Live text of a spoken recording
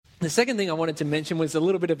The second thing I wanted to mention was a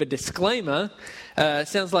little bit of a disclaimer.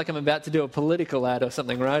 Sounds like I'm about to do a political ad or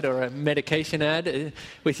something, right? Or a medication ad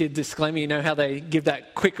with your disclaimer. You know how they give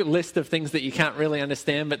that quick list of things that you can't really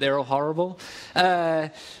understand, but they're all horrible?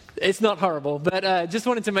 It's not horrible, but just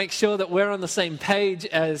wanted to make sure that we're on the same page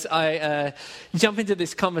as I jump into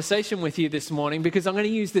this conversation with you this morning, because I'm going to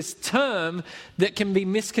use this term that can be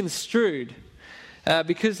misconstrued.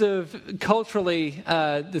 Because of culturally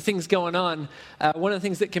the things going on, one of the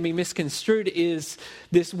things that can be misconstrued is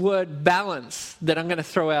this word balance that I'm going to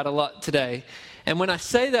throw out a lot today. And when I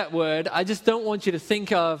say that word, I just don't want you to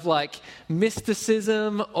think of like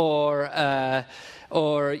mysticism or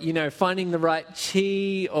finding the right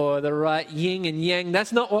chi or the right yin and yang.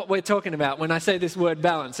 That's not what we're talking about when I say this word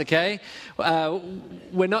balance, okay?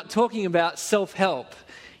 We're not talking about self-help.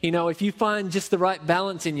 You know, if you find just the right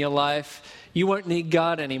balance in your life, you won't need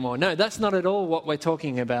God anymore. No, that's not at all what we're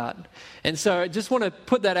talking about. And so I just want to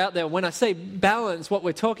put that out there. When I say balance, what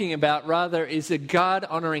we're talking about rather is a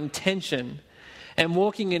God-honoring tension and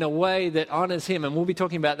walking in a way that honors Him. And we'll be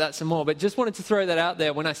talking about that some more. But just wanted to throw that out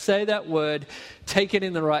there. When I say that word, take it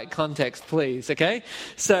in the right context, please, okay?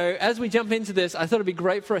 So as we jump into this, I thought it'd be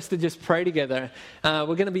great for us to just pray together. We're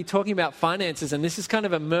going to be talking about finances, and this is kind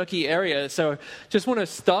of a murky area. So just want to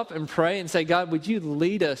stop and pray and say, God, would you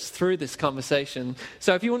lead us through this conversation?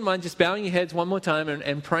 So if you wouldn't mind just bowing your heads one more time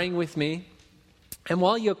and praying with me. And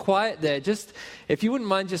while you're quiet there, just if you wouldn't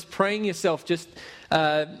mind just praying yourself,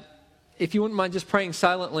 if you wouldn't mind just praying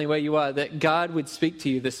silently where you are, that God would speak to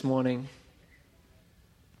you this morning.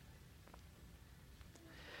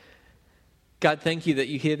 God, thank you that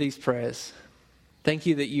you hear these prayers. Thank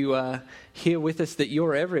you that you are here with us, that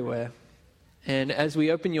you're everywhere. And as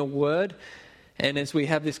we open your word and as we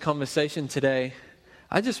have this conversation today,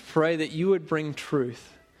 I just pray that you would bring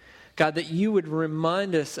truth. God, that you would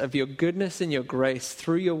remind us of your goodness and your grace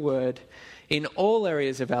through your word in all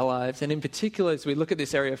areas of our lives, and in particular as we look at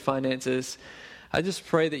this area of finances. I just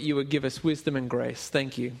pray that you would give us wisdom and grace.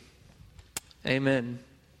 Thank you. Amen.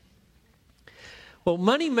 Well,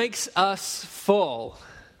 money makes us fall.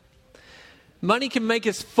 Money can make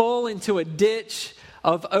us fall into a ditch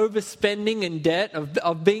of overspending and debt,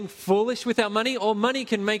 of being foolish with our money, or money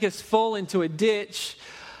can make us fall into a ditch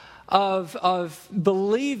of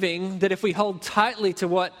believing that if we hold tightly to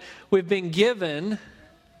what we've been given,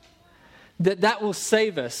 that will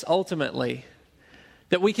save us ultimately.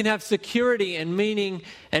 That we can have security and meaning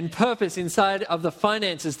and purpose inside of the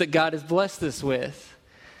finances that God has blessed us with.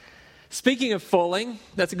 Speaking of falling,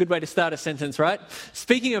 that's a good way to start a sentence, right?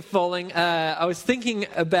 Speaking of falling, I was thinking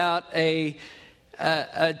about a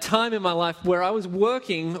time in my life where I was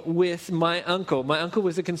working with my uncle. My uncle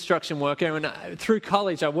was a construction worker, and through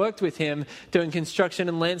college I worked with him doing construction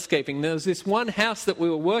and landscaping. There was this one house that we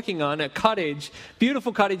were working on, a cottage,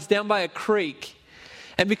 beautiful cottage down by a creek.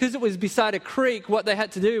 And because it was beside a creek, what they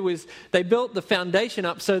had to do was they built the foundation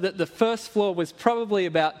up so that the first floor was probably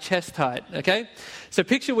about chest height, okay? So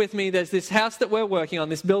picture with me, there's this house that we're working on,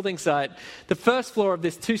 this building site. The first floor of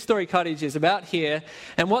this 2-story cottage is about here.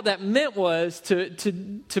 And what that meant was to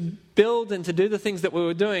build and to do the things that we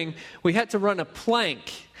were doing, we had to run a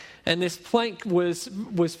plank. And this plank was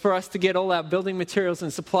for us to get all our building materials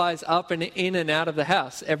and supplies up and in and out of the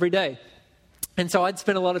house every day. And so I'd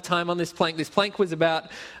spent a lot of time on this plank. This plank was about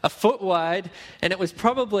a foot wide, and it was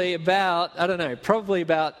probably about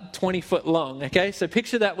 20 foot long, okay? So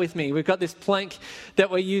picture that with me. We've got this plank that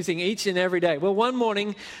we're using each and every day. Well, one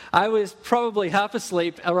morning, I was probably half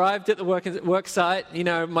asleep, arrived at the work site. You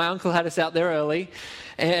know, my uncle had us out there early,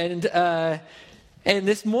 and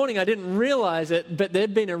this morning, I didn't realize it, but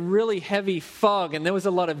there'd been a really heavy fog, and there was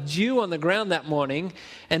a lot of dew on the ground that morning,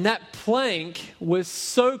 and that plank was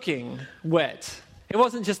soaking wet. It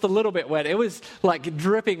wasn't just a little bit wet. It was like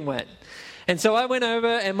dripping wet. And so I went over,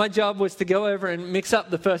 and my job was to go over and mix up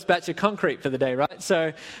the first batch of concrete for the day, right?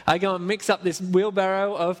 So I go and mix up this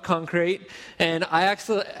wheelbarrow of concrete, and I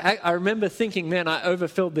remember thinking, man, I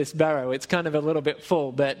overfilled this barrow. It's kind of a little bit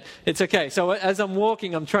full, but it's okay. So as I'm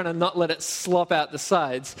walking, I'm trying to not let it slop out the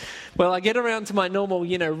sides. Well, I get around to my normal,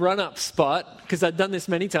 run-up spot, because I've done this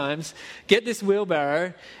many times, get this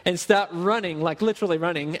wheelbarrow and start running, like literally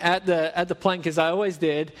running at the plank as I always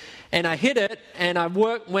did, and I hit it, and I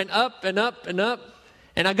went up and up and up,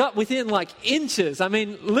 and I got within like inches,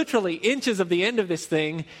 literally inches of the end of this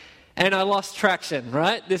thing, and I lost traction,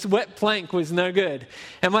 right? This wet plank was no good.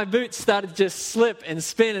 And my boots started to just slip and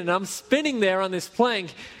spin, and I'm spinning there on this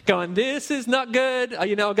plank going, this is not good.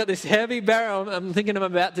 I've got this heavy barrel. I'm thinking I'm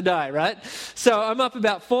about to die, right? So I'm up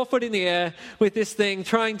about 4 foot in the air with this thing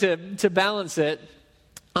trying to balance it.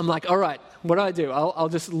 I'm like, all right, what do? I'll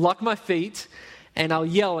just lock my feet and I'll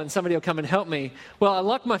yell and somebody will come and help me. Well, I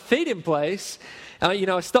lock my feet in place,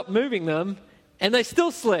 I stopped moving them, and they still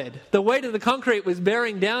slid. The weight of the concrete was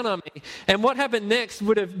bearing down on me. And what happened next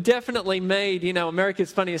would have definitely made,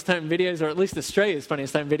 America's Funniest Home Videos, or at least Australia's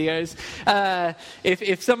Funniest Home Videos,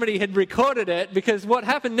 if somebody had recorded it. Because what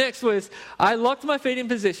happened next was I locked my feet in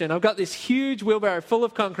position. I've got this huge wheelbarrow full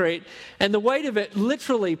of concrete, and the weight of it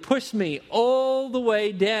literally pushed me all the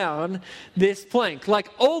way down this plank, like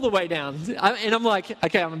all the way down. And I'm like,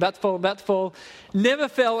 okay, I'm about to fall. Never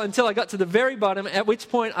fell until I got to the very bottom, at which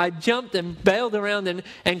point I jumped and bailed around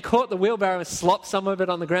and caught the wheelbarrow and slopped some of it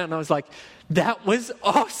on the ground. And I was like, that was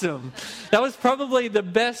awesome. That was probably the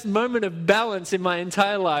best moment of balance in my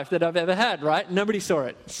entire life that I've ever had, right? Nobody saw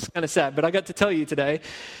it. It's kind of sad, but I got to tell you today.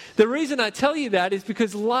 The reason I tell you that is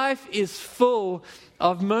because life is full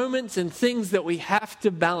of moments and things that we have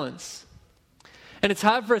to balance. And it's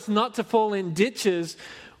hard for us not to fall in ditches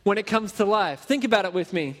when it comes to life. Think about it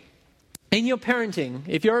with me. In your parenting,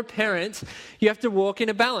 if you're a parent, you have to walk in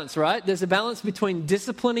a balance, right? There's a balance between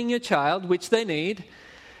disciplining your child, which they need,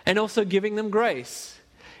 and also giving them grace.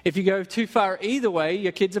 If you go too far either way,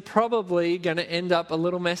 your kids are probably going to end up a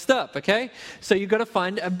little messed up, okay? So you've got to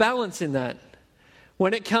find a balance in that.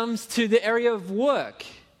 When it comes to the area of work,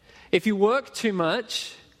 if you work too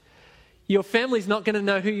much, your family's not going to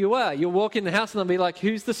know who you are. You'll walk in the house and they'll be like,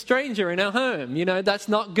 who's the stranger in our home? That's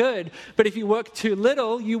not good. But if you work too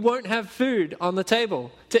little, you won't have food on the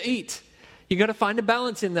table to eat. You've got to find a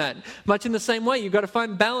balance in that. Much in the same way, you've got to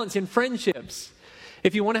find balance in friendships.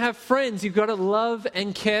 If you want to have friends, you've got to love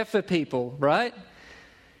and care for people, right?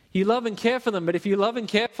 You love and care for them, but if you love and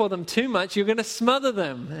care for them too much, you're going to smother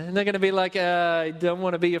them. And they're going to be like, I don't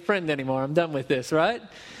want to be your friend anymore. I'm done with this, right?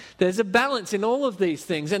 There's a balance in all of these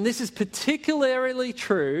things, and this is particularly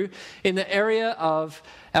true in the area of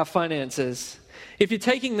our finances. If you're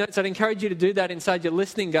taking notes, I'd encourage you to do that inside your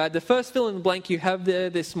listening guide. The first fill in the blank you have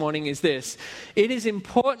there this morning is this. It is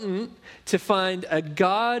important to find a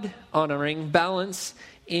God-honoring balance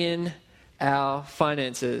in our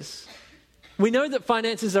finances. We know that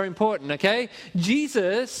finances are important, okay?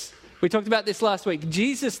 Jesus, we talked about this last week,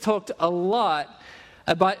 Jesus talked a lot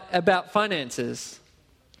about finances.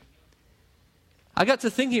 I got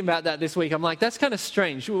to thinking about that this week. I'm like, that's kind of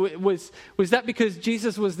strange. Was that because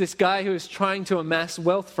Jesus was this guy who was trying to amass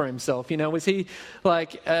wealth for himself? Was he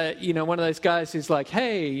like, one of those guys who's like,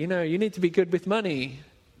 hey, you need to be good with money,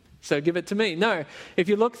 so give it to me? No. If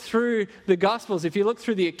you look through the Gospels, if you look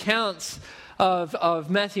through the accounts of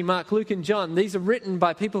Matthew, Mark, Luke, and John, these are written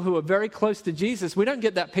by people who are very close to Jesus. We don't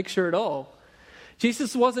get that picture at all.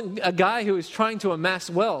 Jesus wasn't a guy who was trying to amass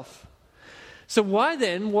wealth. So why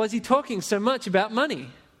then was he talking so much about money?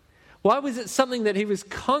 Why was it something that he was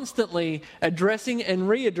constantly addressing and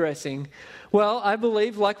readdressing? Well, I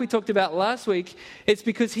believe, like we talked about last week, it's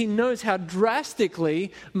because he knows how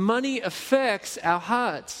drastically money affects our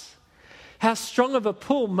hearts. How strong of a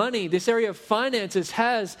pull money, this area of finances,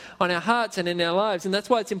 has on our hearts and in our lives. And that's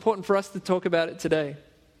why it's important for us to talk about it today.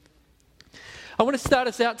 I want to start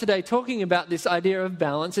us out today talking about this idea of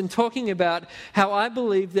balance and talking about how I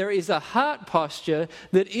believe there is a heart posture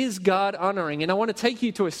that is God-honoring. And I want to take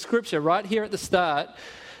you to a scripture right here at the start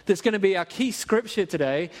that's going to be our key scripture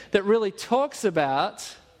today that really talks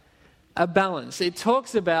about a balance. It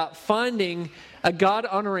talks about finding a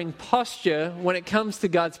God-honoring posture when it comes to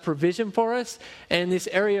God's provision for us and this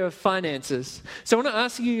area of finances. So I want to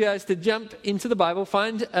ask you guys to jump into the Bible.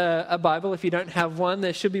 Find a Bible. If you don't have one,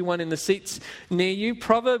 there should be one in the seats near you.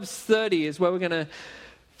 Proverbs 30 is where we're going to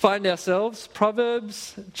find ourselves.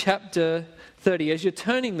 Proverbs chapter 30. As you're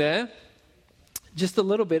turning there, just a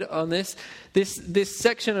little bit on this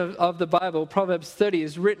section of the Bible, Proverbs 30,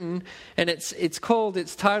 is written, and it's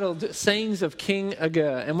titled Sayings of King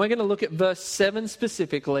Agur. And we're going to look at verse 7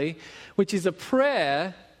 specifically, which is a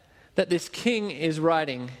prayer that this king is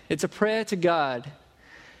writing. It's a prayer to God.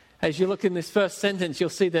 As you look in this first sentence, you'll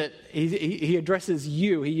see that he addresses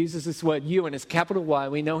you. He uses this word you, and it's capital Y.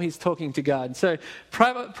 We know he's talking to God. So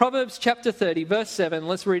Proverbs chapter 30, verse 7,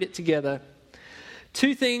 let's read it together.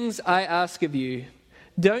 2 things I ask of you.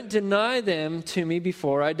 Don't deny them to me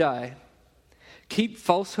before I die. Keep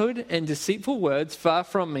falsehood and deceitful words far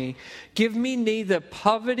from me. Give me neither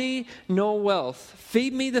poverty nor wealth.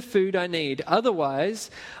 Feed me the food I need. Otherwise,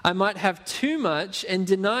 I might have too much and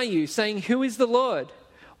deny you, saying, who is the Lord?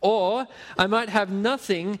 Or I might have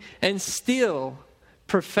nothing and steal,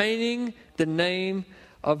 profaning the name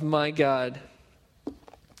of my God.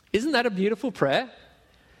 Isn't that a beautiful prayer?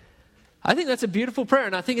 I think that's a beautiful prayer,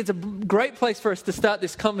 and I think it's a great place for us to start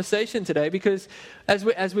this conversation today, because as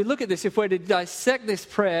we look at this, if we're to dissect this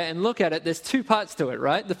prayer and look at it, there's two parts to it,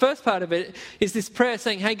 right? The first part of it is this prayer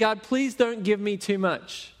saying, hey, God, please don't give me too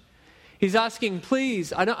much. He's asking,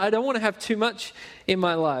 please, I don't want to have too much in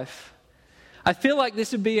my life. I feel like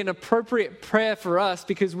this would be an appropriate prayer for us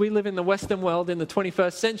because we live in the Western world in the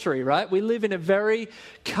 21st century, right? We live in a very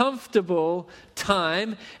comfortable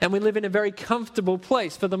time and we live in a very comfortable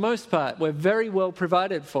place for the most part. We're very well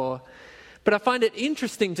provided for. But I find it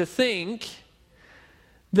interesting to think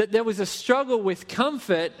that there was a struggle with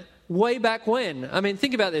comfort way back when. I mean,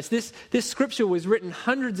 think about this. This scripture was written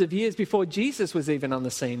hundreds of years before Jesus was even on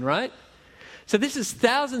the scene, right? So this is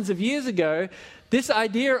thousands of years ago. This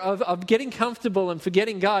idea of getting comfortable and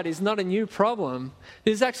forgetting God is not a new problem.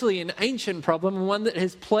 It is actually an ancient problem and one that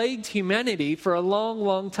has plagued humanity for a long,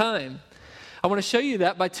 long time. I want to show you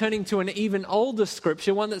that by turning to an even older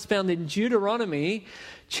scripture, one that's found in Deuteronomy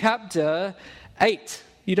chapter 8.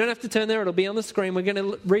 You don't have to turn there, it'll be on the screen. We're going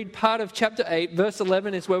to read part of chapter 8, verse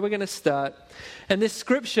 11 is where we're going to start. And this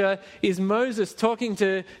scripture is Moses talking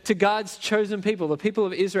to God's chosen people, the people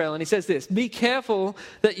of Israel. And he says this, be careful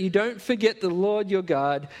that you don't forget the Lord your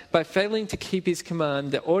God by failing to keep his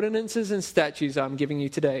command, the ordinances and statutes I'm giving you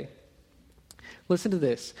today. Listen to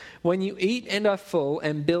this. When you eat and are full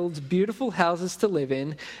and build beautiful houses to live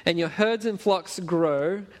in, and your herds and flocks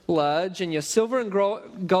grow large, and your silver and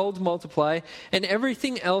gold multiply, and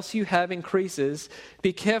everything else you have increases,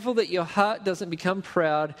 be careful that your heart doesn't become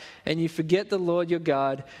proud and you forget the Lord your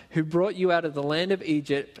God, who brought you out of the land of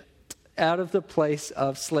Egypt, out of the place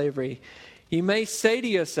of slavery. You may say to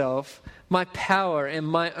yourself, my power and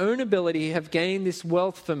my own ability have gained this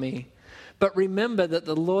wealth for me. But remember that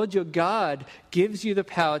the Lord your God gives you the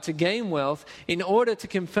power to gain wealth in order to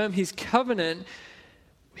confirm his covenant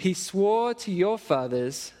he swore to your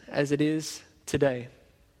fathers as it is today.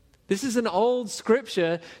 This is an old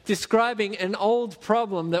scripture describing an old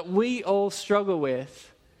problem that we all struggle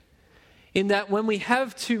with. In that when we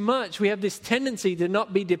have too much, we have this tendency to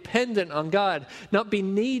not be dependent on God, not be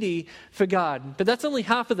needy for God. But that's only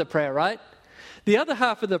half of the prayer, right? The other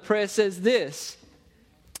half of the prayer says this.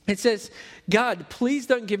 It says, God, please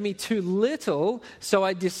don't give me too little so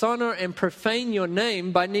I dishonor and profane your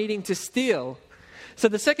name by needing to steal. So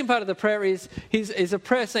the second part of the prayer is a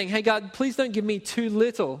prayer saying, hey, God, please don't give me too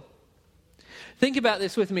little. Think about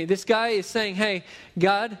this with me. This guy is saying, hey,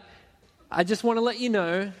 God, I just want to let you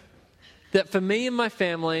know that for me and my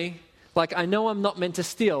family, like I know I'm not meant to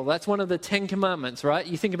steal. That's one of the 10 commandments, right?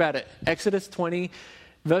 You think about it. Exodus 20.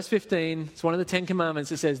 Verse 15, it's one of the 10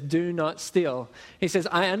 commandments. It says, do not steal. He says,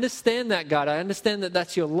 I understand that, God. I understand that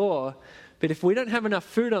that's your law. But if we don't have enough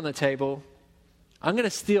food on the table, I'm going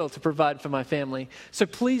to steal to provide for my family. So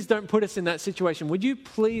please don't put us in that situation. Would you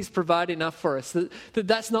please provide enough for us?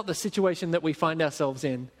 That's not the situation that we find ourselves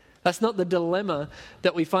in. That's not the dilemma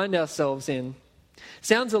that we find ourselves in.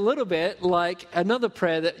 Sounds a little bit like another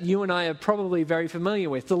prayer that you and I are probably very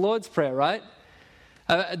familiar with, the Lord's Prayer, right?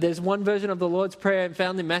 There's one version of the Lord's Prayer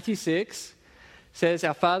found in Matthew 6. It says,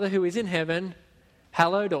 our Father who is in heaven,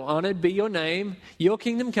 hallowed or honored be your name. Your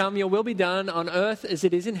kingdom come, your will be done on earth as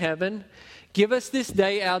it is in heaven. Give us this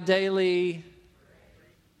day our daily...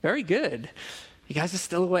 Very good. You guys are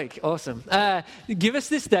still awake. Awesome. Give us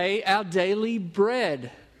this day our daily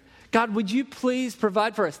bread. God, would you please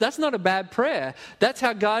provide for us? That's not a bad prayer. That's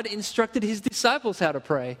how God instructed his disciples how to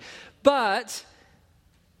pray. But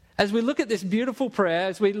as we look at this beautiful prayer,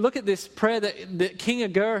 as we look at this prayer that King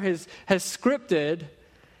Agur has scripted,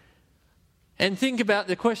 and think about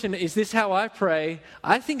the question, is this how I pray?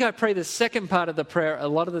 I think I pray the second part of the prayer a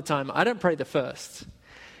lot of the time. I don't pray the first.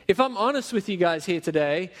 If I'm honest with you guys here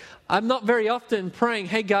today, I'm not very often praying,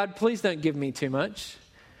 hey God, please don't give me too much.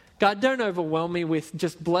 God, don't overwhelm me with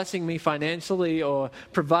just blessing me financially or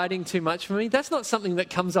providing too much for me. That's not something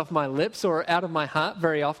that comes off my lips or out of my heart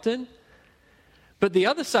very often. But the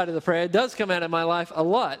other side of the prayer does come out of my life a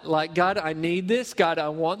lot. Like, God, I need this. God, I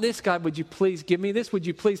want this. God, would you please give me this? Would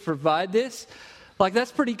you please provide this? Like,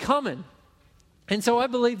 that's pretty common. And so I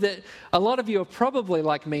believe that a lot of you are probably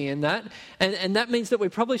like me in that. And that means that we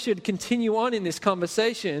probably should continue on in this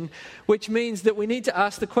conversation, which means that we need to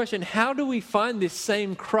ask the question, how do we find this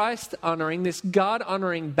same Christ-honoring, this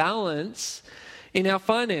God-honoring balance in our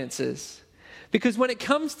finances? Because when it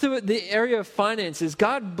comes to the area of finances,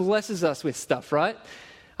 God blesses us with stuff, right?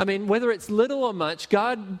 I mean, whether it's little or much,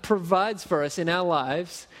 God provides for us in our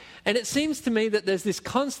lives. And it seems to me that there's this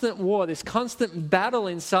constant war, this constant battle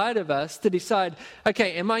inside of us to decide,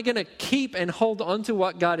 okay, am I going to keep and hold on to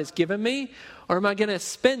what God has given me? Or am I going to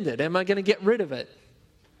spend it? Am I going to get rid of it?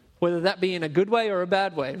 Whether that be in a good way or a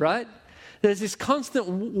bad way, right? There's this constant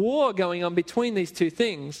war going on between these two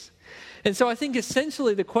things. And so I think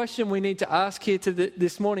essentially the question we need to ask here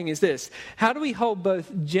this morning is this: how do we hold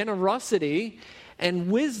both generosity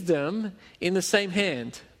and wisdom in the same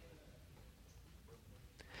hand?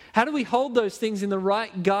 How do we hold those things in the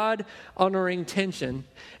right God-honoring tension?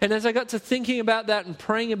 And as I got to thinking about that and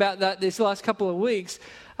praying about that this last couple of weeks,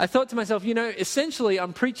 I thought to myself, essentially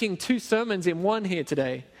I'm preaching two sermons in one here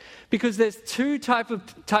today, because there's two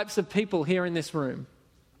types of people here in this room.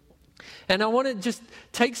 And I want to just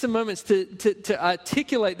take some moments to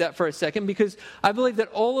articulate that for a second, because I believe that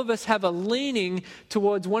all of us have a leaning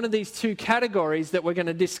towards one of these two categories that we're going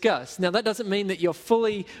to discuss. Now, that doesn't mean that you're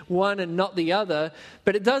fully one and not the other,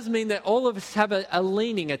 but it does mean that all of us have a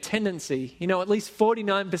leaning, a tendency, at least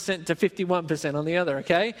 49% to 51% on the other,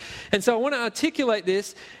 okay? And so I want to articulate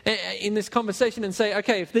this in this conversation and say,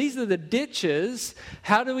 okay, if these are the ditches,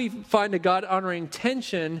 how do we find a God-honoring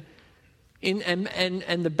tension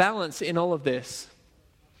and the balance in all of this?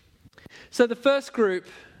 So the first group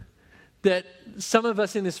that some of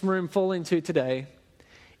us in this room fall into today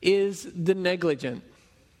is the negligent.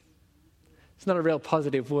 It's not a real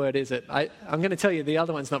positive word, is it? I'm going to tell you the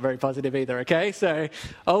other one's not very positive either, okay? So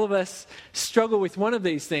all of us struggle with one of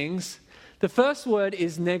these things. The first word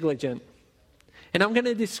is negligent. And I'm going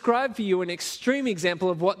to describe for you an extreme example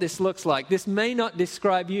of what this looks like. This may not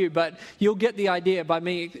describe you, but you'll get the idea by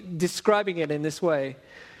me describing it in this way.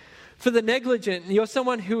 For the negligent, you're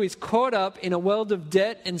someone who is caught up in a world of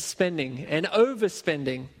debt and spending and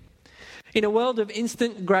overspending. In a world of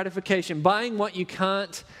instant gratification, buying what you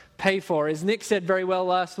can't pay for. As Nick said very well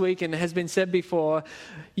last week and has been said before,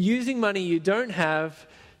 using money you don't have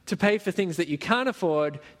to pay for things that you can't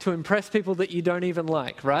afford to impress people that you don't even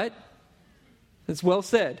like, right? It's well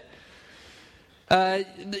said.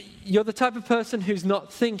 You're the type of person who's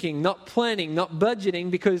not thinking, not planning, not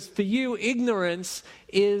budgeting, because for you, ignorance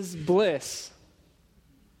is bliss.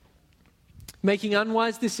 Making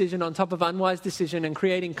unwise decision on top of unwise decision and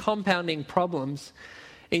creating compounding problems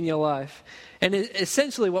in your life. And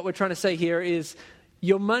essentially what we're trying to say here is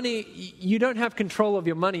your money, you don't have control of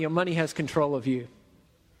your money has control of you.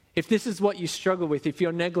 If this is what you struggle with, if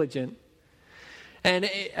you're negligent. And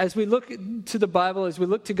as we look to the Bible, as we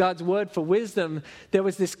look to God's word for wisdom, there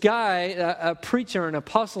was this guy, a preacher, an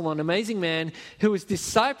apostle, an amazing man, who was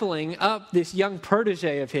discipling up this young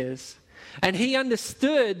protege of his. And he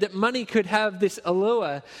understood that money could have this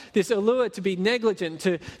allure to be negligent,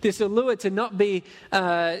 this allure to not be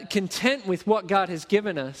content with what God has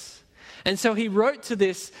given us. And so he wrote to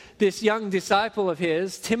this young disciple of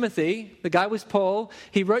his, Timothy. The guy was Paul.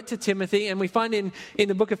 He wrote to Timothy, and we find in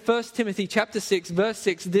the book of 1 Timothy chapter 6, verse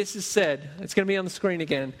 6, this is said. It's going to be on the screen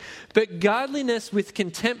again. But godliness with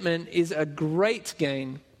contentment is a great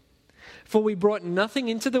gain. For we brought nothing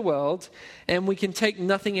into the world, and we can take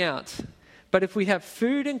nothing out. But if we have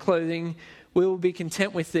food and clothing, we will be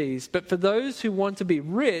content with these. But for those who want to be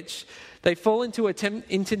rich, they fall into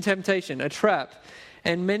temptation, a trap,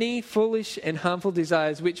 and many foolish and harmful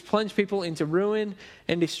desires which plunge people into ruin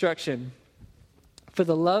and destruction. For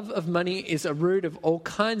the love of money is a root of all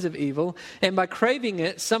kinds of evil, and by craving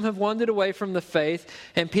it, some have wandered away from the faith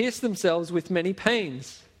and pierced themselves with many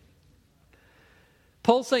pains.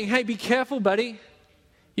 Paul's saying, hey, be careful, buddy.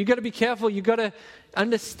 You've got to be careful. You've got to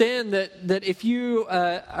understand that if you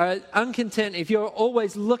are uncontent, if you're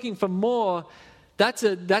always looking for more, that's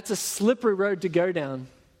a slippery road to go down.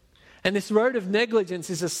 And this road of negligence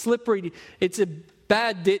is it's a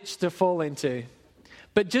bad ditch to fall into.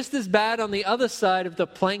 But just as bad on the other side of the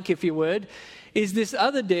plank, if you would, is this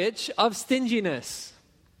other ditch of stinginess.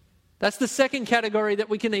 That's the second category that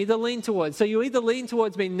we can either lean towards. So you either lean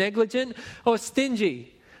towards being negligent or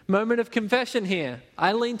stingy. Moment of confession here.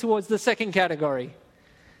 I lean towards the second category.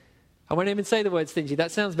 I won't even say the word stingy.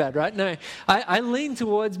 That sounds bad, right? No. I lean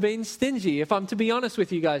towards being stingy, if I'm to be honest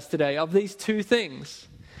with you guys today, of these two things.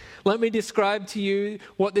 Let me describe to you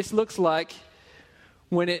what this looks like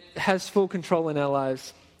when it has full control in our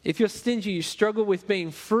lives. If you're stingy, you struggle with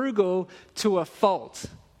being frugal to a fault.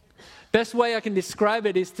 Best way I can describe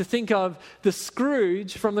it is to think of the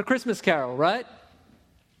Scrooge from the Christmas Carol, right?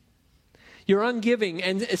 You're ungiving,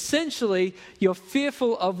 and essentially you're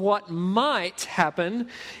fearful of what might happen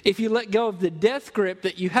if you let go of the death grip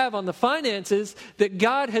that you have on the finances that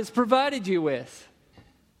God has provided you with.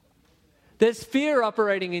 There's fear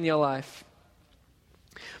operating in your life.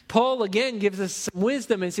 Paul again gives us some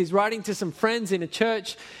wisdom as he's writing to some friends in a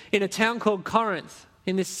church in a town called Corinth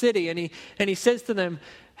in this city, and he says to them,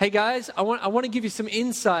 hey guys, I want to give you some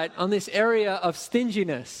insight on this area of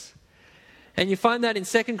stinginess. And you find that in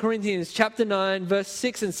 2 Corinthians chapter 9, verse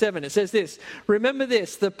 6 and 7. It says this, remember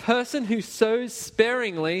this, the person who sows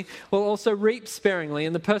sparingly will also reap sparingly,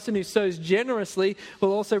 and the person who sows generously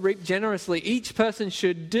will also reap generously. Each person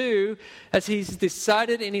should do as he's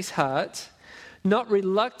decided in his heart, not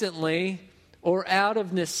reluctantly or out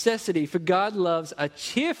of necessity, for God loves a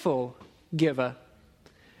cheerful giver.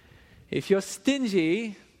 If you're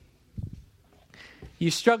stingy,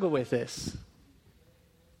 you struggle with this.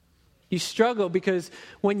 You struggle because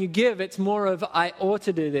when you give, it's more of, I ought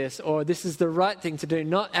to do this, or this is the right thing to do,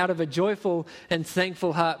 not out of a joyful and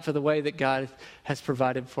thankful heart for the way that God has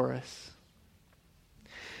provided for us.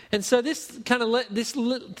 And so this kind of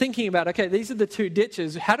thinking about, okay, these are the two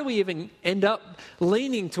ditches. How do we even end up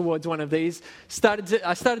leaning towards one of these?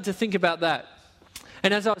 I started to think about that.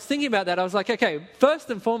 And as I was thinking about that, I was like, okay, first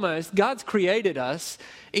and foremost, God's created us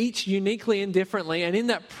each uniquely and differently. And in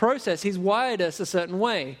that process, he's wired us a certain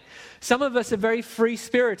way. Some of us are very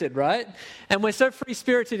free-spirited, right? And we're so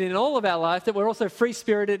free-spirited in all of our life that we're also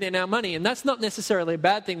free-spirited in our money. And that's not necessarily a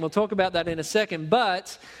bad thing. We'll talk about that in a second.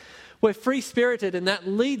 But we're free-spirited, and that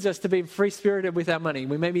leads us to be free-spirited with our money.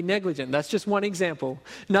 We may be negligent. That's just one example.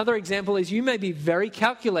 Another example is you may be very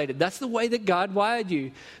calculated. That's the way that God wired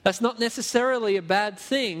you. That's not necessarily a bad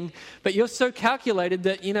thing, but you're so calculated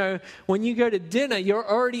that, you know, when you go to dinner, you're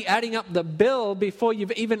already adding up the bill before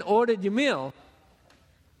you've even ordered your meal.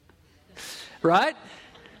 Right?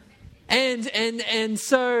 And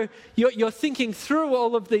so you're thinking through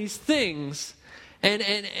all of these things.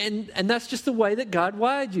 And that's just the way that God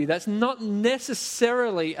wired you. That's not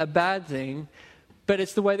necessarily a bad thing, but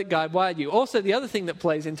it's the way that God wired you. Also, the other thing that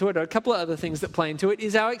plays into it, or a couple of other things that play into it,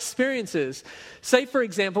 is our experiences. Say, for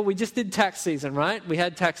example, we just did tax season, right? We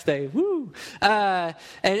had tax day. Woo!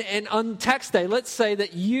 And on tax day, let's say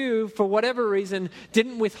that you, for whatever reason,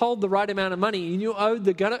 didn't withhold the right amount of money and you owed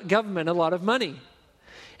the government a lot of money.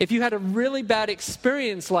 If you had a really bad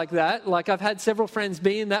experience like that, like I've had several friends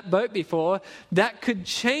be in that boat before, that could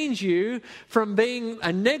change you from being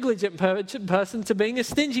a negligent person to being a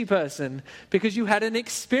stingy person, because you had an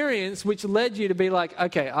experience which led you to be like,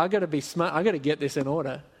 okay, I got to be smart. I got to get this in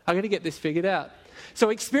order. I got to get this figured out. So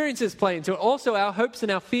experiences play into it. Also, our hopes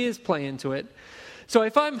and our fears play into it. So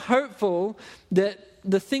if I'm hopeful that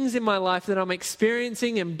the things in my life that I'm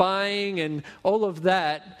experiencing and buying and all of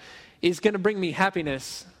that is going to bring me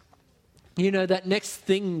happiness, you know, that next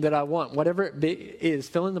thing that I want, whatever it is,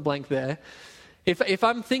 fill in the blank there. If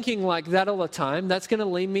I'm thinking like that all the time, that's going to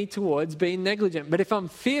lean me towards being negligent. But if I'm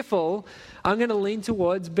fearful, I'm going to lean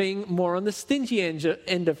towards being more on the stingy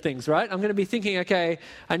end of things, right? I'm going to be thinking, okay,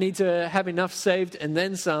 I need to have enough saved and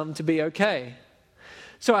then some to be okay.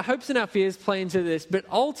 So our hopes and our fears play into this, but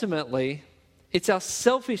ultimately, it's our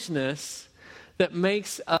selfishness that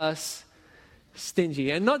makes us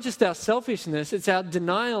stingy. And not just our selfishness, it's our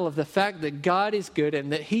denial of the fact that God is good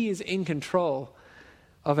and that he is in control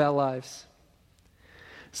of our lives.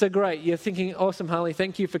 So great, you're thinking, awesome, Harley,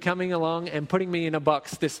 thank you for coming along and putting me in a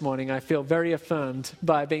box this morning. I feel very affirmed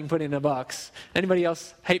by being put in a box. Anybody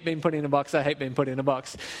else hate being put in a box? I hate being put in a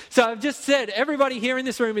box. So I've just said, everybody here in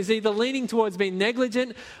this room is either leaning towards being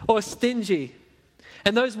negligent or stingy.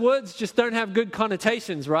 And those words just don't have good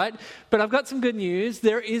connotations, right? But I've got some good news.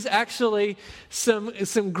 There is actually some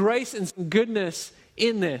grace and some goodness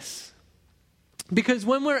in this. Because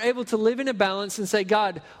when we're able to live in a balance and say,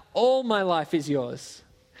 God, all my life is yours,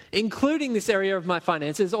 including this area of my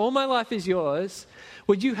finances, all my life is yours,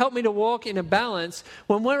 would you help me to walk in a balance?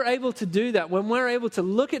 When we're able to do that, when we're able to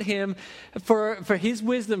look at him for his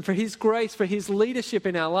wisdom, for his grace, for his leadership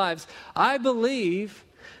in our lives, I believe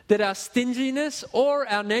that our stinginess or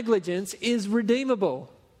our negligence is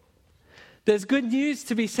redeemable. There's good news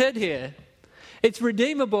to be said here. It's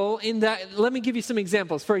redeemable in that, let me give you some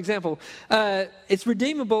examples. For example, it's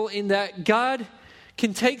redeemable in that God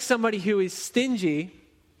can take somebody who is stingy,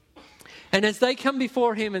 and as they come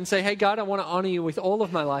before him and say, hey, God, I want to honor you with all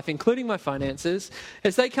of my life, including my finances,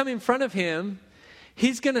 as they come in front of him,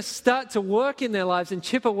 he's going to start to work in their lives and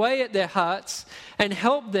chip away at their hearts and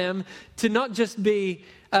help them to not just be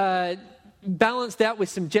balanced out with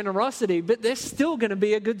some generosity, but they're still going to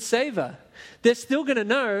be a good saver. They're still going to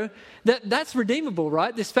know that that's redeemable,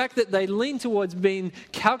 right? This fact that they lean towards being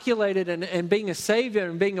calculated and being a savior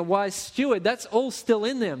and being a wise steward, that's all still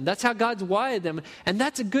in them. That's how God's wired them. And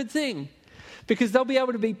that's a good thing, because they'll be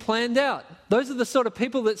able to be planned out. Those are the sort of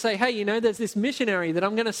people that say, hey, you know, there's this missionary that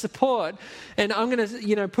I'm going to support, and I'm going to,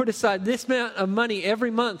 you know, put aside this amount of money every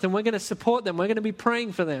month, and we're going to support them. We're going to be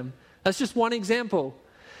praying for them. That's just one example.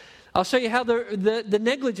 I'll show you how the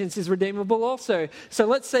negligence is redeemable also. So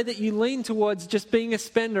let's say that you lean towards just being a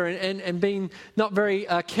spender and being not very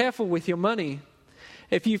careful with your money.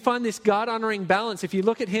 If you find this God-honoring balance, if you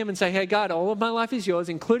look at him and say, hey, God, all of my life is yours,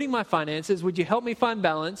 including my finances. Would you help me find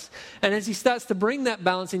balance? And as he starts to bring that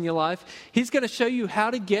balance in your life, he's going to show you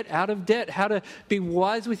how to get out of debt, how to be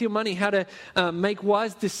wise with your money, how to make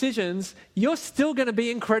wise decisions. You're still going to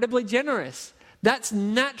be incredibly generous. That's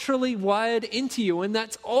naturally wired into you, and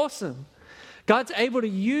that's awesome. God's able to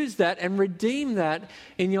use that and redeem that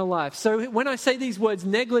in your life. So when I say these words,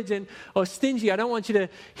 negligent or stingy, I don't want you to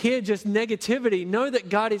hear just negativity. Know that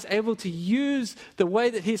God is able to use the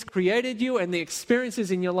way that he's created you and the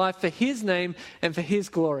experiences in your life for his name and for his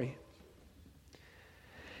glory.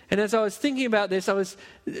 And as I was thinking about this, I was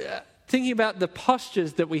thinking about the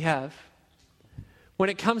postures that we have when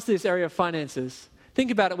it comes to this area of finances. Think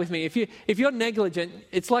about it with me. If you're negligent,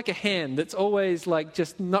 it's like a hand that's always like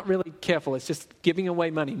just not really careful. It's just giving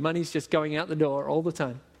away money. Money's just going out the door all the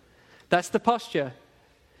time. That's the posture.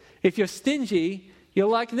 If you're stingy, you're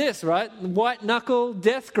like this, right? White knuckle,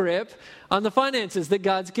 death grip on the finances that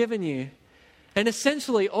God's given you. And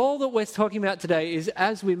essentially, all that we're talking about today is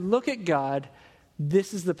as we look at God,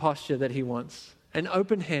 this is the posture that he wants. An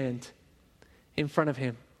open hand in front of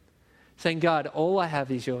him. Saying, God, all I have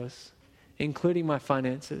is yours, including my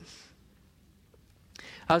finances.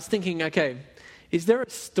 I was thinking, okay, is there a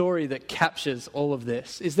story that captures all of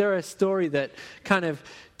this? Is there a story that kind of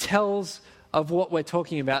tells of what we're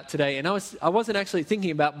talking about today? And I wasn't actually thinking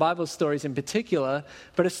about Bible stories in particular,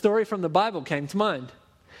 but a story from the Bible came to mind.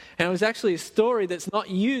 And it was actually a story that's not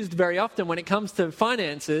used very often when it comes to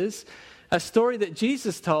finances, a story that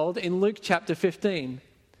Jesus told in Luke chapter 15.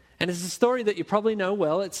 And it's a story that you probably know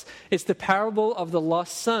well. It's the parable of the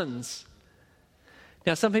lost sons.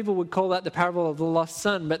 Now, some people would call that the parable of the lost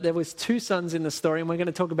son, but there was two sons in the story, and we're going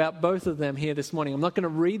to talk about both of them here this morning. I'm not going to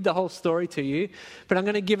read the whole story to you, but I'm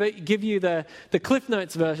going to give you the Cliff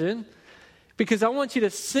Notes version, because I want you to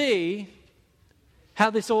see how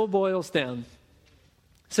this all boils down.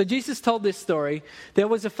 So Jesus told this story. There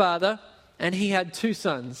was a father, and he had two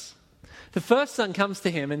sons. The first son comes to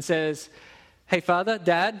him and says, hey, father,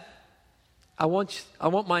 dad, I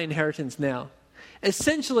want my inheritance now.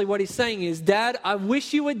 Essentially what he's saying is, Dad, I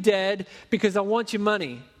wish you were dead because I want your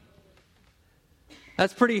money.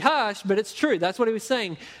 That's pretty harsh, but it's true. That's what he was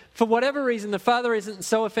saying. For whatever reason, the father isn't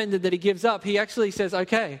so offended that he gives up. He actually says,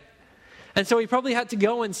 okay. And so he probably had to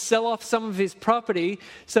go and sell off some of his property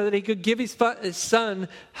so that he could give his son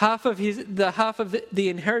half of the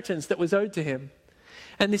inheritance that was owed to him.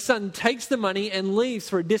 And this son takes the money and leaves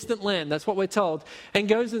for a distant land, that's what we're told, and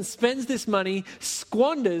goes and spends this money,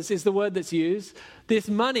 squanders is the word that's used, this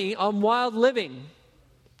money on wild living.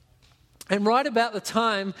 And right about the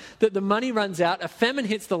time that the money runs out, a famine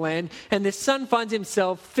hits the land, and this son finds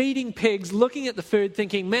himself feeding pigs, looking at the food,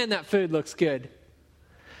 thinking, man, that food looks good.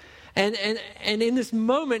 And in this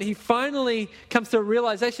moment, he finally comes to a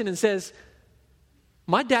realization and says,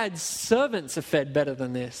 my dad's servants are fed better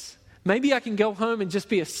than this. Maybe I can go home and just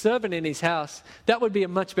be a servant in his house. That would be a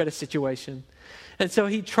much better situation. And so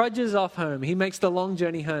he trudges off home. He makes the long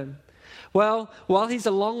journey home. Well, while he's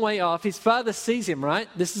a long way off, his father sees him, right?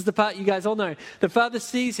 This is the part you guys all know. The father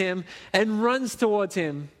sees him and runs towards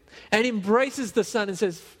him and embraces the son and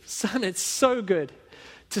says, son, it's so good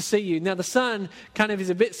to see you. Now, the son kind of is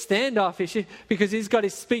a bit standoffish because he's got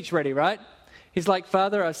his speech ready, right? He's like,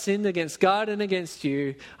 Father, I've sinned against God and against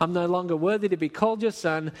you. I'm no longer worthy to be called your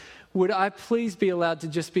son. Would I please be allowed to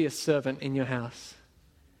just be a servant in your house?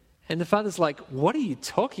 And the father's like, what are you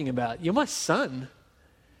talking about? You're my son.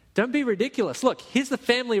 Don't be ridiculous. Look, here's the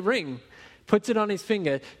family ring. Puts it on his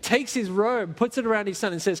finger, takes his robe, puts it around his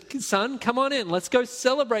son and says, son, come on in. Let's go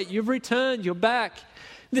celebrate. You've returned. You're back.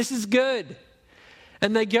 This is good.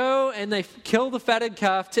 And they go and they kill the fatted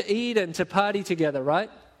calf to eat and to party together, right?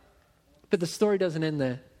 But the story doesn't end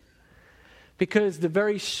there. Because the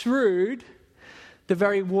very shrewd, the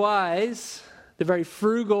very wise, the very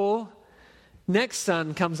frugal next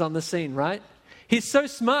son comes on the scene, right? He's so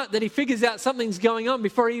smart that he figures out something's going on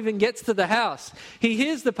before he even gets to the house. He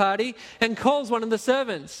hears the party and calls one of the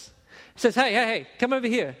servants. He says, hey, come over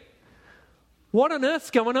here. What on earth's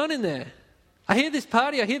going on in there? I hear this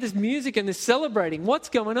party, I hear this music and this celebrating. What's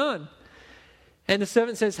going on? And the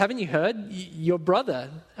servant says, haven't you heard? Your brother,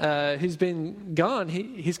 who's been gone,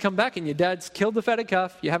 he's come back and your dad's killed the fatted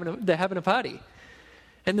calf. They're having a party.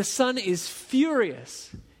 And the son is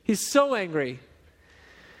furious. He's so angry.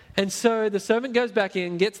 And so the servant goes back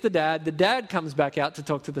in, gets the dad. The dad comes back out to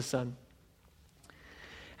talk to the son.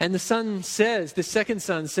 And the second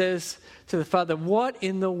son says to the father, what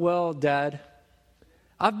in the world, Dad?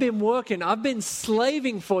 I've been working. I've been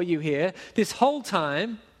slaving for you here this whole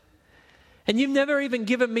time. And you've never even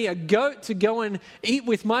given me a goat to go and eat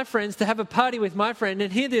with my friends, to have a party with my friend.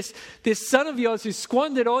 And here this son of yours who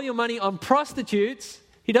squandered all your money on prostitutes,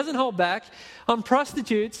 he doesn't hold back, on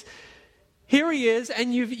prostitutes. Here he is,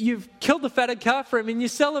 and you've killed the fatted calf for him, and you're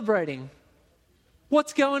celebrating.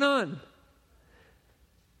 What's going on?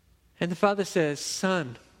 And the father says,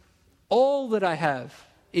 son, all that I have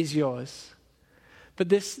is yours. But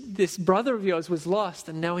this brother of yours was lost,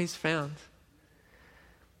 and now he's found.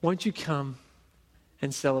 Won't you come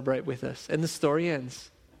and celebrate with us? And the story ends.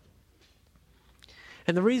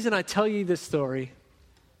 And the reason I tell you this story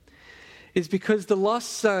is because the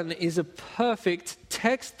lost son is a perfect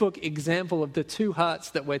textbook example of the two hearts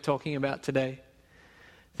that we're talking about today.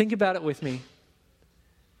 Think about it with me.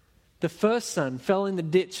 The first son fell in the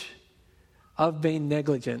ditch of being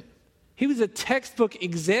negligent. He was a textbook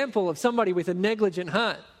example of somebody with a negligent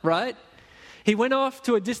heart, right? He went off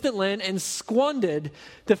to a distant land and squandered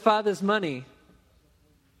the father's money.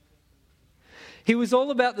 He was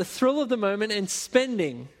all about the thrill of the moment and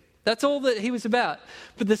spending. That's all that he was about.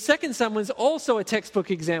 But the second son was also a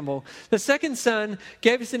textbook example. The second son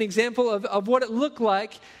gave us an example of what it looked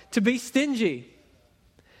like to be stingy.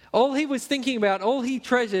 All he was thinking about, all he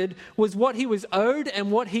treasured, was what he was owed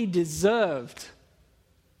and what he deserved.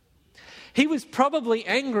 He was probably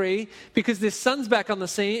angry because this son's back on the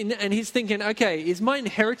scene and he's thinking, okay, is my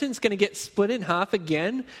inheritance going to get split in half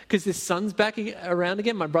again because this son's back around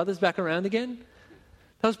again, my brother's back around again?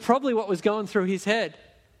 That was probably what was going through his head.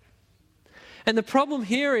 And the problem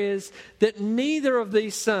here is that neither of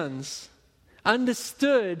these sons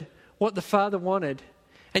understood what the father wanted.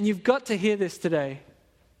 And you've got to hear this today.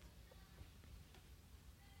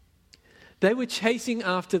 They were chasing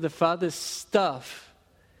after the father's stuff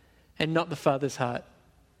and not the father's heart.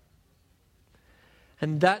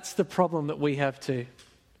 And that's the problem that we have too.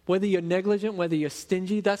 Whether you're negligent, whether you're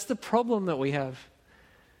stingy, that's the problem that we have.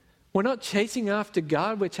 We're not chasing after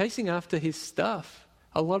God, we're chasing after his stuff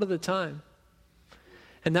a lot of the time.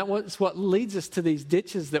 And that's what leads us to these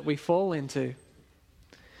ditches that we fall into.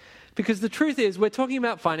 Because the truth is, we're talking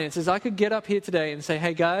about finances. I could get up here today and say,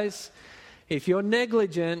 hey guys, if you're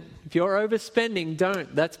negligent, if you're overspending,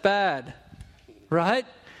 don't. That's bad. Right?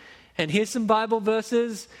 And here's some Bible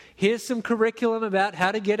verses. Here's some curriculum about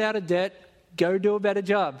how to get out of debt. Go do a better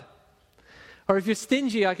job. Or if you're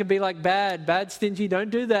stingy, I could be like, bad, stingy, don't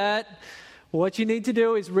do that. What you need to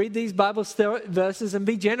do is read these Bible verses and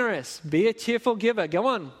be generous. Be a cheerful giver. Go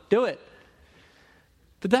on, do it.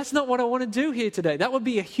 But that's not what I want to do here today. That would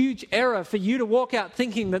be a huge error for you to walk out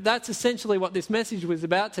thinking that that's essentially what this message was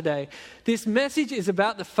about today. This message is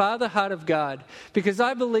about the Father heart of God. Because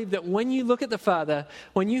I believe that when you look at the Father,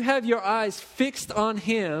 when you have your eyes fixed on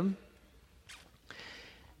him,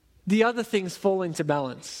 the other things fall into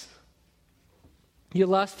balance. Your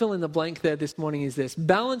last fill in the blank there this morning is this.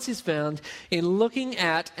 Balance is found in looking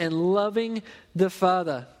at and loving the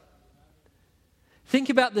Father. Think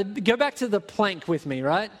about go back to the plank with me,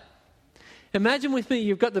 right? Imagine with me,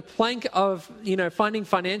 you've got the plank of, finding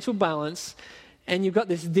financial balance, and you've got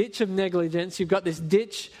this ditch of negligence, you've got this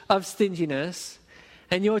ditch of stinginess,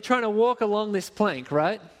 and you're trying to walk along this plank,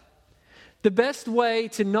 right? The best way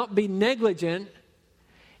to not be negligent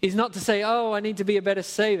is not to say, oh, I need to be a better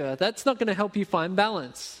saver. That's not going to help you find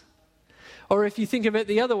balance. Or if you think of it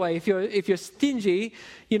the other way, if you're stingy,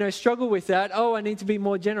 struggle with that. Oh, I need to be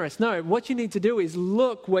more generous. No, what you need to do is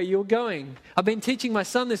look where you're going. I've been teaching my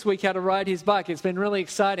son this week how to ride his bike. It's been really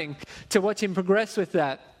exciting to watch him progress with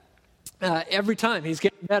that. Every time he's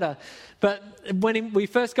getting better. But when we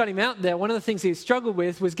first got him out there, one of the things he struggled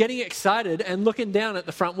with was getting excited and looking down at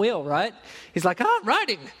the front wheel, right? He's like, I'm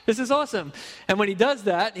riding. This is awesome. And when he does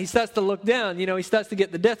that, he starts to look down. He starts to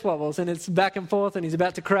get the death wobbles, and it's back and forth, and he's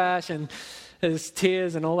about to crash, and there's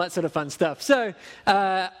tears and all that sort of fun stuff. So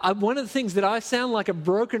one of the things that I sound like a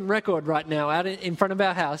broken record right now out in front of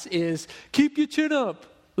our house is keep your chin up.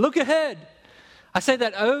 Look ahead. I say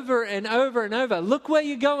that over and over and over. Look where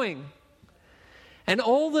you're going. And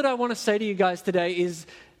all that I want to say to you guys today is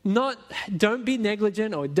not don't be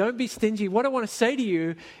negligent or don't be stingy. What I want to say to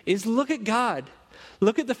you is look at God.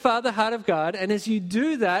 Look at the Father heart of God. And as you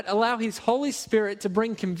do that, allow his Holy Spirit to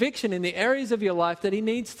bring conviction in the areas of your life that he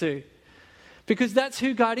needs to. Because that's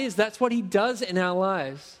who God is. That's what he does in our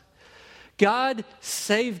lives. God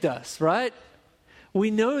saved us, right? We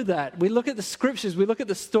know that. We look at the scriptures, we look at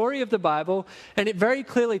the story of the Bible, and it very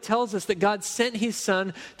clearly tells us that God sent his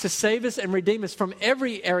Son to save us and redeem us from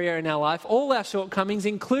every area in our life, all our shortcomings,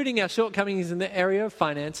 including our shortcomings in the area of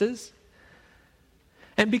finances.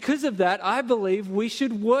 And because of that, I believe we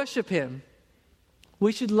should worship him.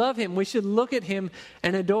 We should love him. We should look at him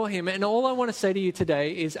and adore him. And all I want to say to you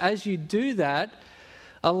today is, as you do that,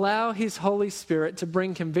 allow his Holy Spirit to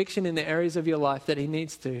bring conviction in the areas of your life that he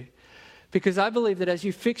needs to. Because I believe that as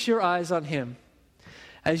you fix your eyes on him,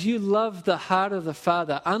 as you love the heart of the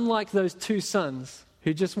Father, unlike those two sons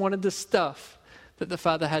who just wanted the stuff that the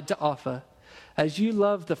Father had to offer, as you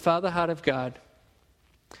love the Father heart of God,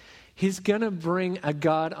 he's going to bring a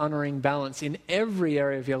God-honoring balance in every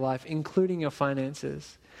area of your life, including your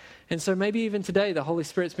finances. And so maybe even today the Holy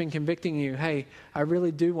Spirit's been convicting you, hey, I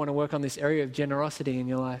really do want to work on this area of generosity in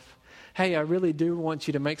your life. Hey, I really do want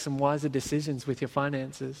you to make some wiser decisions with your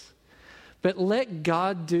finances. But let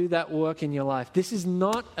God do that work in your life. This is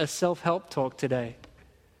not a self-help talk today.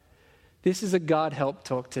 This is a God-help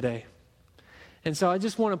talk today. And so I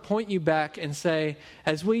just want to point you back and say,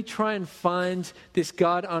 as we try and find this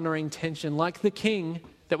God-honoring tension, like the king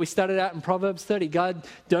that we started out in Proverbs 30, God,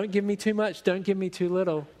 don't give me too much, don't give me too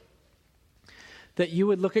little, that you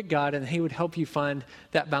would look at God and he would help you find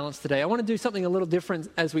that balance today. I want to do something a little different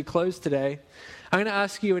as we close today. I'm going to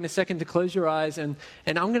ask you in a second to close your eyes, and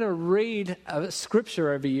I'm going to read a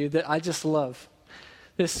scripture over you that I just love.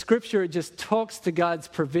 This scripture just talks to God's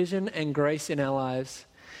provision and grace in our lives.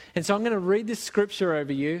 And so I'm going to read this scripture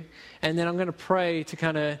over you, and then I'm going to pray to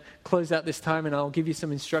kind of close out this time, and I'll give you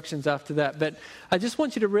some instructions after that. But I just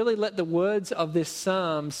want you to really let the words of this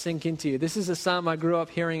psalm sink into you. This is a psalm I grew up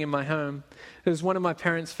hearing in my home. It was one of my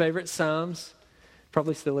parents' favorite psalms,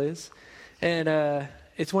 probably still is, and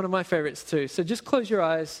it's one of my favorites too. So just close your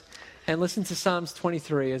eyes and listen to Psalms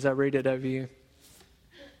 23 as I read it over you.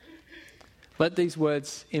 Let these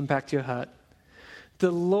words impact your heart.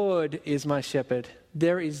 The Lord is my shepherd.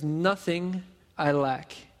 There is nothing I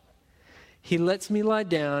lack. He lets me lie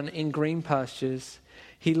down in green pastures.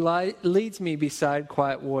 He leads me beside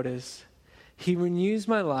quiet waters. He renews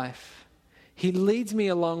my life. He leads me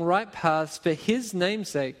along right paths for his name's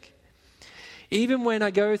sake. Even when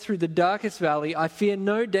I go through the darkest valley, I fear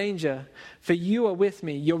no danger, for you are with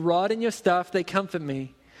me. Your rod and your staff, they comfort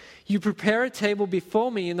me. You prepare a table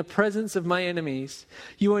before me in the presence of my enemies.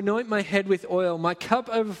 You anoint my head with oil. My cup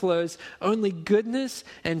overflows. Only goodness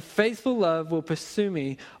and faithful love will pursue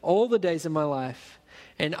me all the days of my life,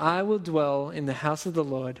 and I will dwell in the house of the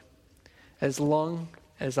Lord as long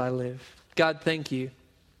as I live. God, thank you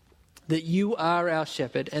that you are our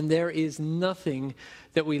shepherd, and there is nothing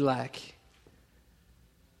that we lack.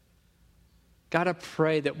 God, I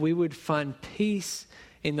pray that we would find peace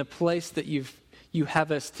in the place that you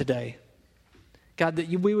have us today. God, that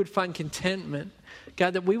we would find contentment.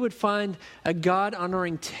 God, that we would find a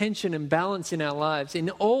God-honoring tension and balance in our lives in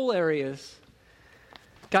all areas.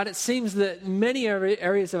 God, it seems that many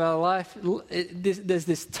areas of our life, there's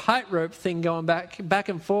this tightrope thing going back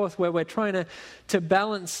and forth where we're trying to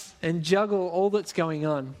balance and juggle all that's going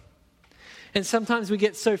on. And sometimes we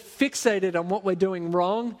get so fixated on what we're doing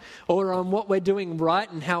wrong or on what we're doing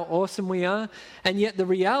right and how awesome we are. And yet the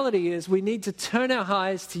reality is we need to turn our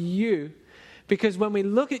eyes to you, because when we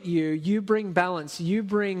look at you, you bring balance, you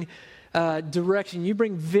bring direction, you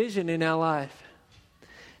bring vision in our life.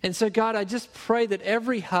 And so God, I just pray that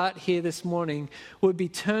every heart here this morning would be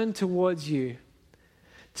turned towards you,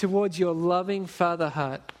 towards your loving Father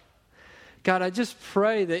heart. God, I just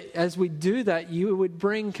pray that as we do that, you would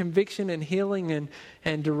bring conviction and healing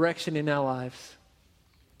and direction in our lives.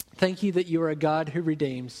 Thank you that you are a God who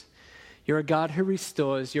redeems. You're a God who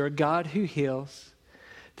restores. You're a God who heals.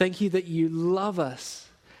 Thank you that you love us.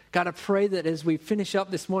 God, I pray that as we finish up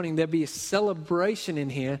this morning, there'll be a celebration in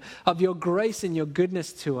here of your grace and your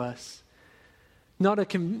goodness to us. Not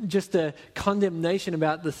just a condemnation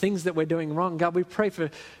about the things that we're doing wrong. God, we pray for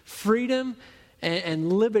freedom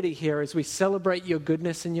and liberty here as we celebrate your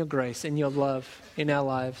goodness and your grace and your love in our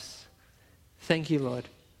lives. Thank you, Lord.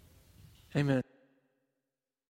 Amen.